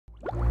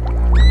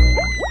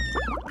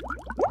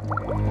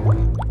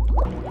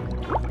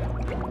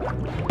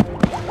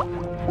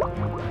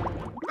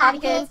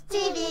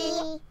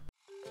HobbyKidsTV.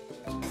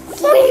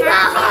 We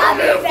got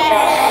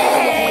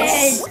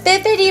HobbyFish!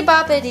 Bippity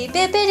boppity,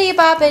 bippity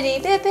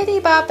boppity, bippity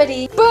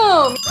boppity,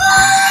 boom!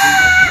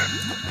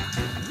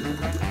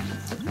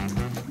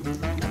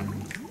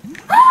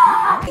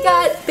 We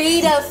got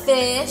beta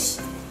fish.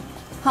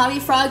 Hobby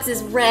Frogs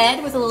is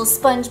red with a little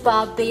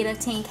SpongeBob beta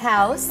tank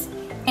house.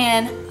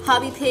 And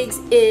Hobby Pigs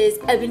is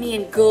ebony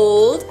and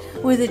gold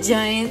with a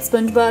giant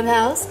SpongeBob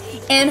house.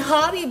 And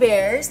Hobby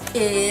Bears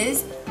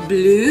is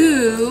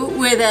blue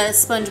with a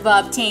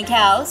SpongeBob tank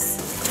house.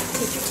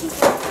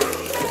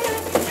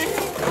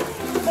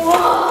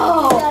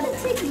 Whoa! I gotta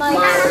take my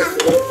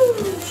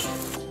huge.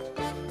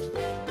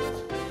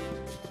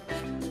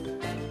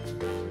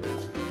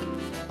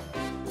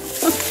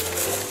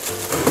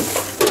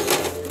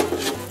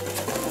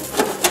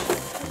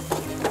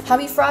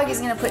 Hobby Frog is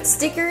gonna put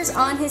stickers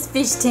on his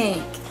fish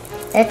tank.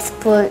 Let's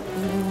put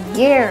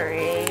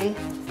Gary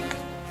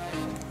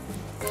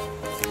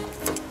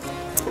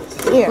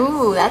here.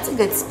 Ooh, that's a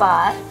good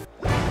spot.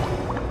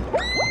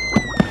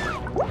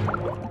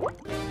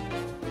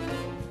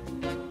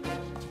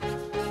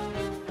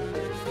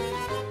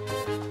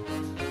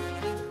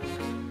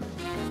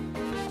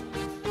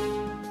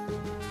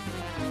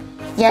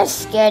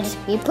 Yes, good.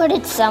 We put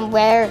it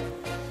somewhere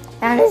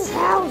at his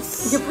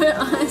house. You put it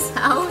on his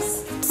house?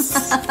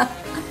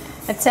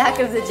 Attack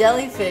of the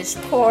jellyfish.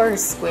 Poor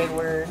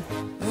Squidward.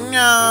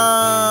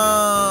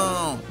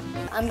 No!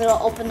 I'm gonna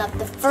open up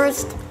the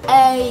first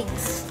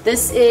eggs.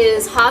 This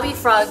is Hobby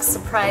Frog's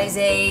surprise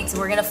eggs.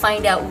 We're gonna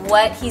find out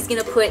what he's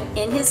gonna put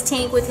in his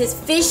tank with his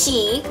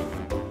fishy.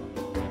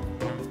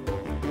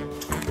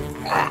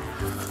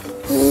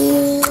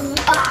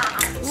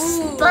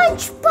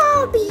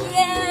 SpongeBob!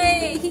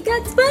 Yay! He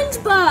got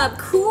SpongeBob.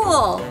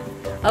 Cool.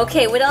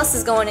 Okay, what else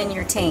is going in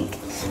your tank?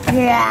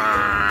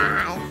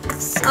 Yeah.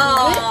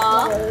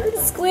 Aww,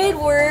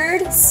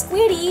 Squidward,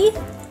 Squiddy.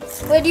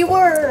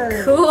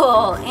 Squidward.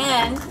 Cool,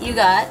 and you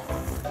got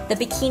the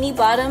Bikini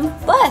Bottom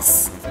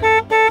bus.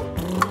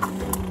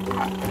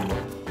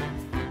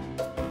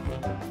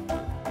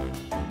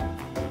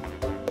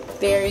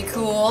 Very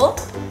cool.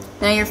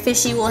 Now your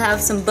fishy will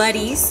have some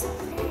buddies.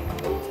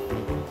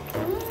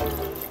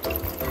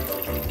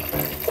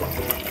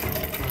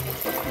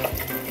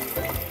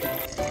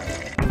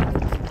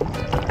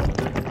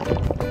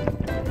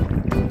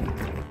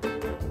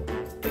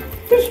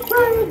 Fish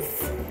bugs.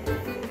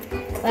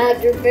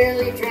 Cloud, you're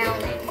barely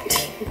drowning.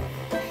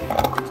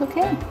 It's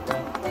okay.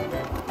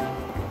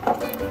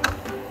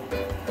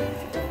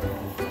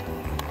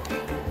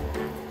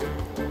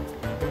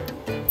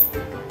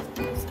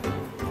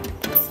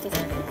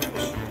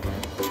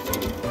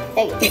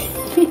 Hey.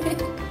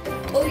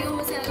 Oh, you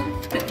almost had him.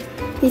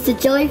 He's a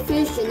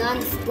jellyfish and I'm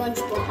a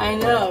SpongeBob. I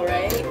know,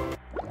 right?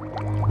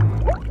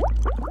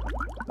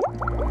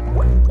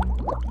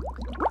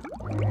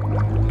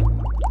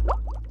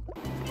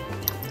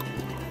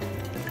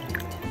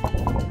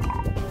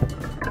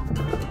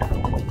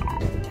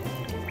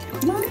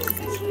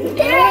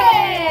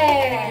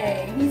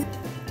 Yay! He's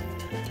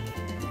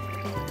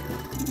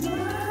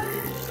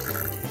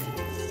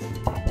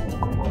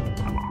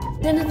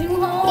in a new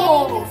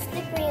home.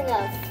 Stick me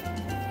enough.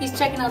 He's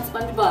checking out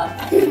SpongeBob.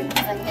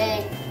 Okay.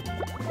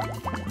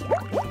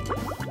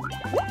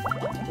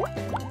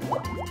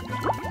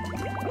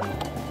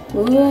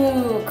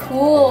 Ooh,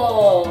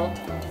 cool.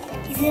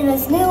 He's in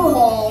his new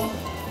home.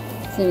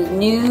 It's his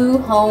new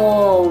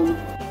home.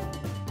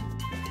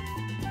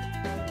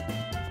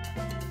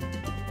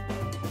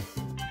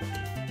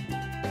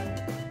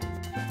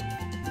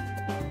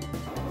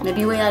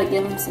 Maybe we ought to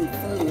give him some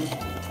food.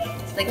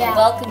 It's like a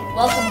welcome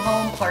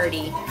home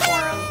party for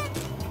him.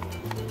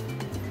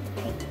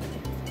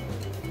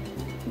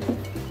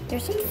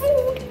 There's some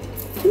food.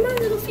 Come on,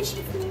 little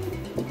fishy food.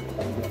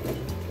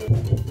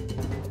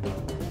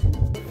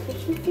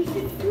 Fishy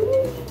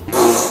food.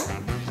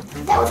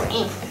 That was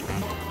me.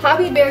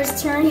 Hobby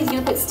Bear's turn. He's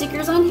gonna put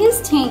stickers on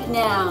his tank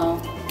now.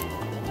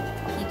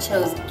 He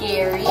chose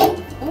Gary.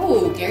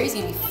 Ooh, Gary's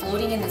gonna be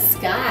floating in the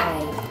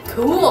sky.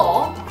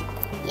 Cool.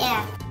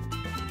 Yeah.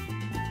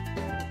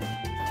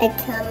 I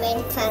come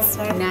in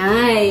closer.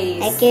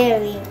 Nice. I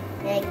get him.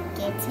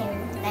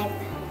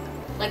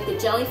 Like the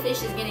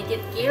jellyfish is gonna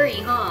get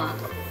Gary, huh?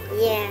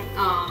 Yeah.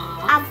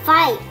 Aww. I'll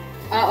fight.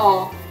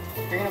 Uh-oh.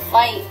 They're gonna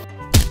fight.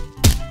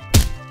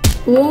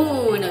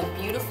 Ooh, and a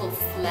beautiful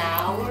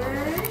flower.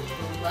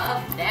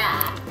 Love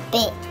that.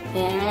 Big.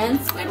 And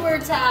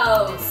Squidward's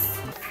house.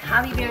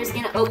 Hobby Bear's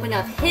gonna open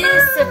up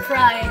his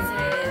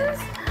surprises.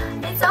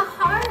 It's a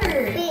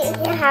heart.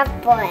 You have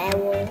bow and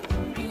arrow.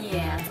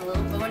 Yeah, it's a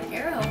little bow and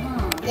arrow,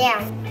 huh?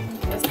 Yeah.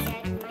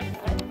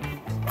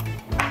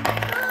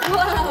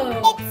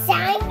 Whoa! It's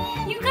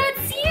shiny. You got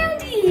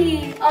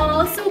Sandy!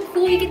 Oh, so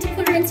cool. You get to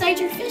put her inside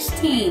your fish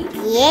tank.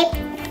 Yep.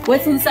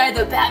 What's inside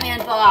the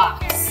Batman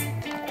box?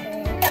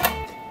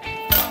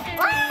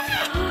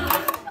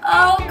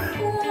 Oh,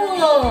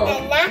 cool.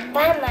 And not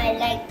Batman,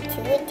 like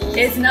 2D.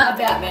 It's not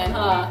Batman,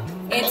 huh?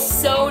 It's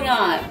so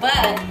not,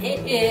 but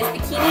it is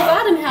Bikini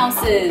Bottom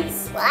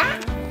houses.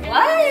 What?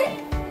 What?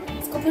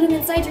 It's go put them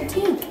inside your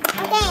tank.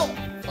 Okay.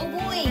 Oh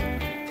boy.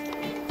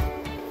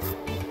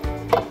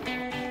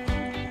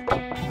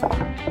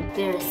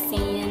 There's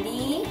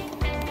Sandy.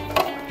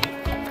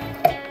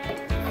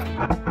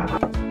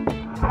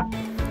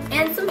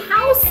 And some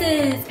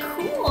houses.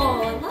 Cool,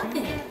 I love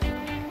it.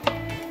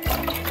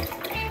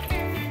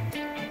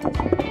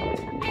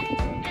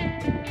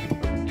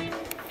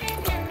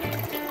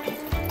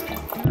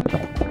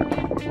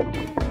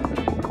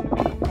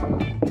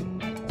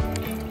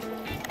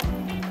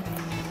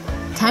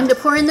 Time to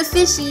pour in the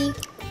fishy.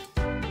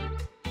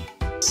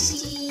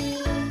 Fishy.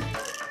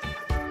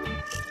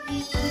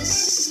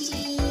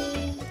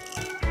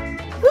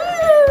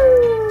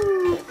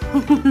 Woo!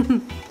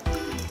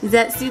 Is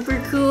that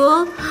super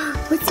cool?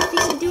 What's the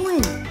fishy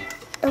doing?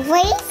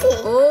 What is it?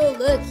 Oh,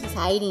 look, he's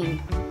hiding.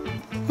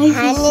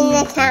 Hiding in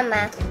the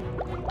camera.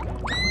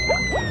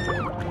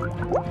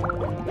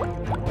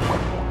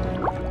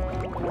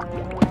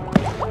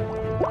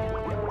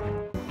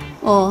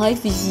 Oh, hi,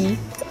 fishy.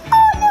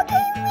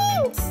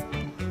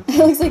 It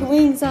looks like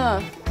wings,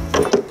 huh?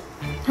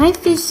 Hi,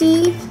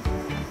 fishy.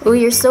 Oh,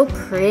 you're so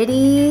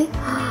pretty.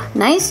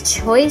 Nice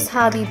choice,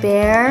 Hobby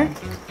Bear.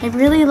 I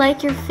really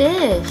like your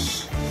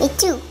fish. Me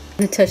too. I'm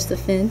gonna touch the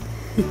fin.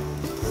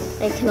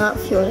 I cannot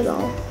feel it at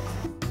all.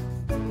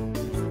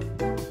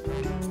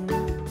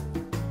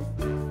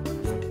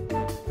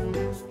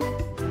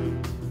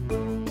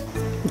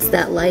 It's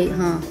that light,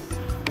 huh?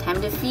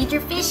 Time to feed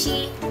your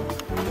fishy.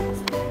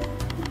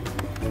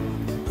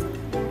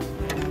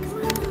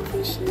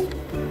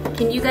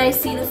 Can you guys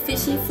see the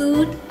fishy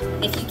food?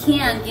 If you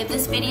can, give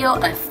this video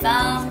a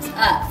thumbs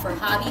up for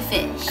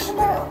HobbyFish.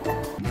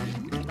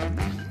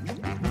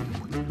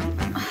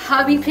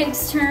 Hobby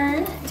Pig's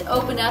turn to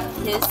open up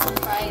his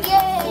surprise.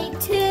 Yay,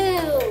 2!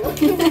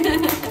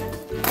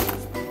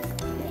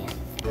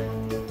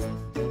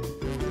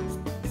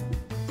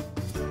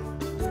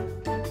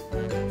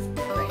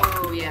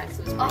 Oh yeah,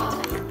 so it's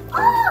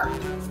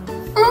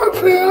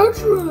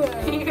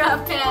Patrick! You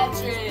got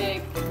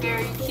Patrick.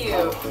 Very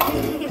cute.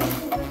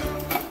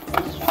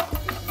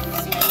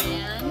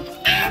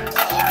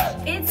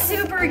 It's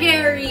Super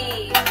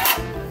Gary.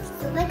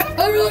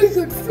 I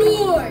could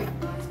fly!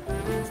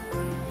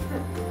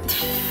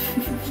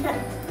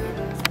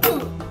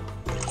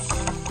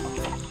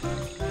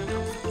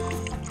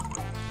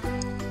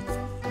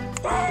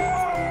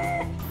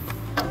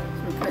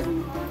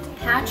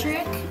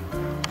 Patrick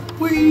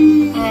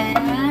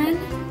and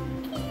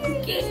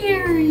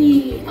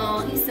Gary. Oh,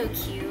 he's so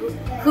cute.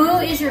 Who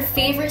is your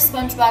favorite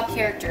SpongeBob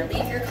character?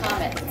 Leave your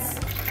comments.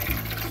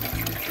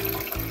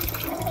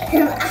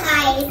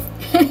 Eyes.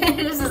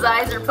 Just his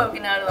eyes are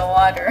poking out of the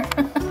water.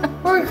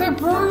 I could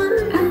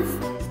breathe.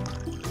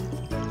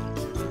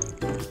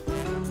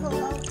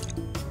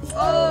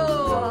 Oh!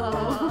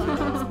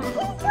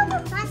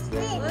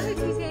 Look,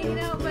 he's hanging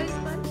out by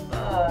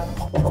SpongeBob.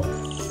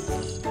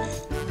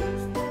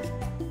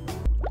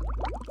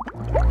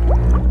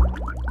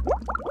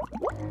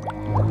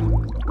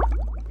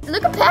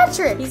 Look at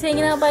Patrick. He's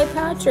hanging out by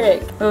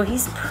Patrick. Oh,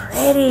 he's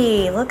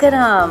pretty. Look at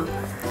him.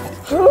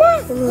 He's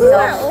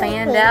all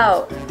fanned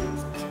out.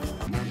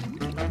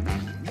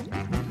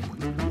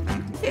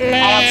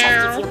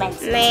 Meow.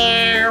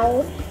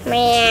 Meow.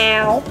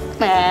 Meow.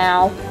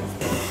 Meow.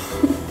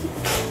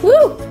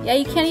 Woo! Yeah,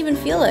 you can't even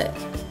feel it.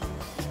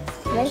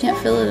 You can't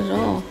feel it at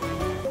all.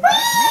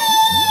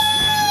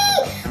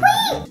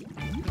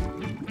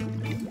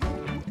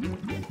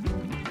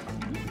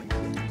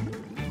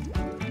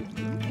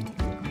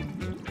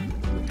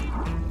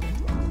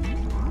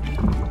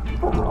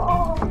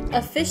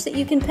 A fish that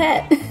you can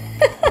pet.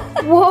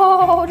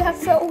 Whoa,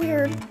 that's so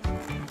weird.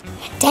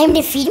 Time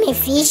to feed my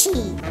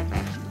fishy.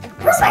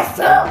 Where's my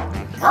food?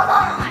 Come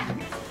on.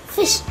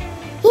 Fish.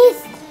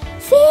 Yes.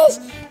 Fish.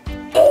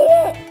 Eat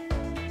it.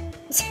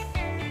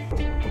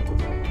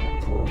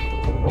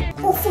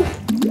 Oh, food.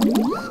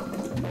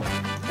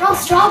 They're all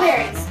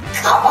strawberries.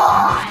 Come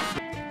on.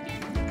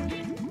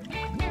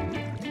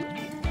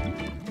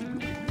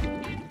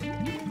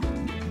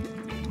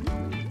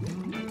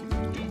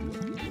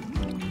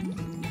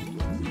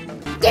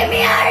 Get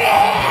me out of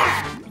here!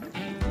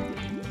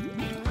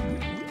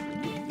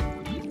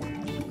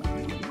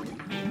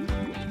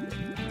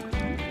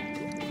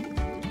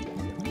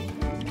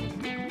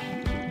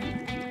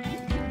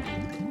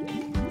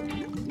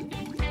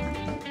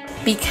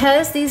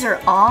 Because these are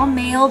all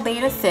male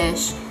betta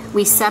fish,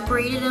 we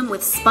separated them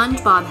with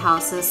SpongeBob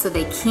houses so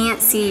they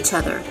can't see each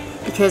other.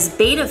 Because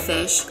betta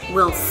fish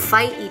will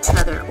fight each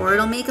other, or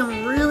it'll make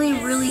them really,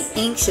 really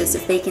anxious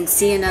if they can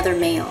see another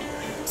male.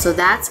 So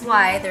that's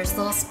why there's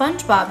little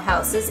SpongeBob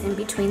houses in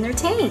between their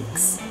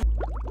tanks.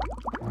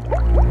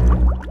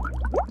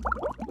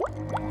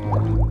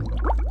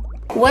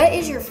 What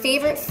is your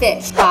favorite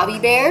fish? Hobby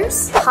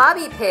bears,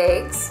 hobby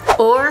pigs,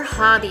 or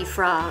hobby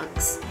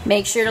frogs?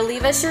 Make sure to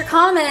leave us your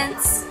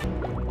comments.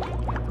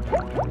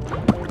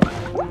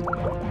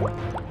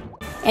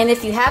 And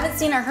if you haven't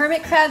seen our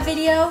hermit crab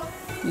video,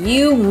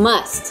 you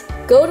must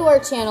go to our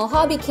channel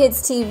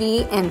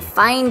HobbyKidsTV and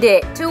find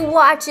it to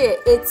watch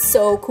it. It's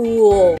so cool.